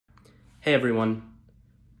Hey everyone,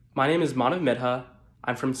 my name is Manav Midha.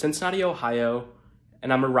 I'm from Cincinnati, Ohio,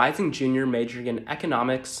 and I'm a rising junior majoring in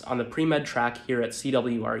economics on the pre-med track here at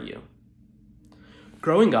CWRU.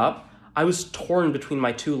 Growing up, I was torn between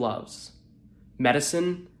my two loves,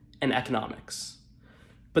 medicine and economics.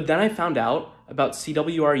 But then I found out about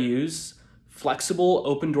CWRU's flexible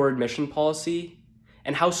open-door admission policy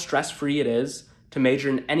and how stress-free it is to major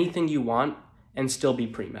in anything you want and still be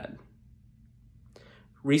pre-med.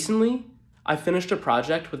 Recently, I finished a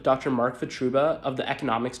project with Dr. Mark Vitruba of the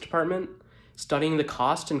economics department studying the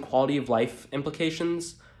cost and quality of life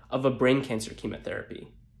implications of a brain cancer chemotherapy.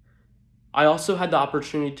 I also had the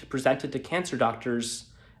opportunity to present it to cancer doctors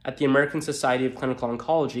at the American Society of Clinical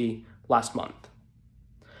Oncology last month.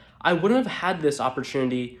 I wouldn't have had this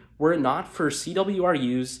opportunity were it not for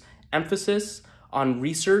CWRU's emphasis on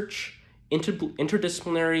research,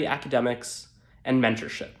 interdisciplinary academics, and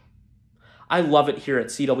mentorship. I love it here at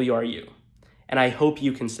CWRU, and I hope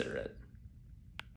you consider it.